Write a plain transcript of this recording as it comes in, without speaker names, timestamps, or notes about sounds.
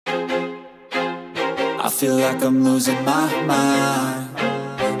feel like I'm losing my mind.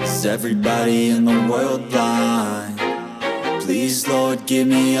 Is everybody in the world blind? Please, Lord, give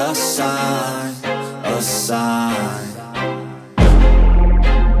me a sign, a sign.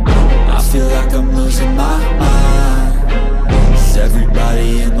 I feel like I'm losing my mind. Is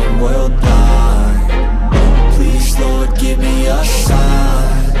everybody in the world blind? Please, Lord, give me a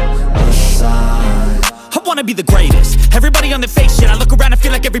sign, a sign. I wanna be the greatest. Everybody on the fake shit. I look around and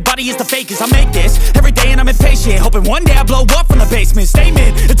feel like everybody is the fakest. I make this every day and I'm impatient, hoping one day I blow up from the basement.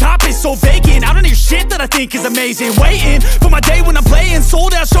 Statement, the top is so vacant. I don't hear shit that I think is amazing. Waiting for my day when I'm playing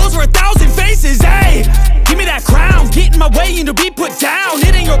sold out shows for 1,000 faces. Hey, give me that crown, get in my way and to be put down.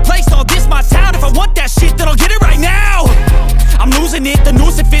 It ain't your place, all this my town. If I want that shit, then I'll get it right now. I'm losing it, the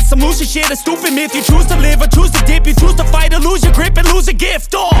noose it fits, some losing shit. A stupid myth, you choose to live or choose to dip. You choose to fight or lose your grip and lose a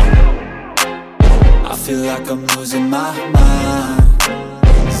gift. I feel like I'm losing my mind.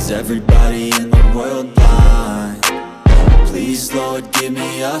 Is everybody in the world blind? Please, Lord, give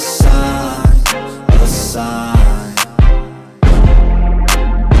me a sign, a sign.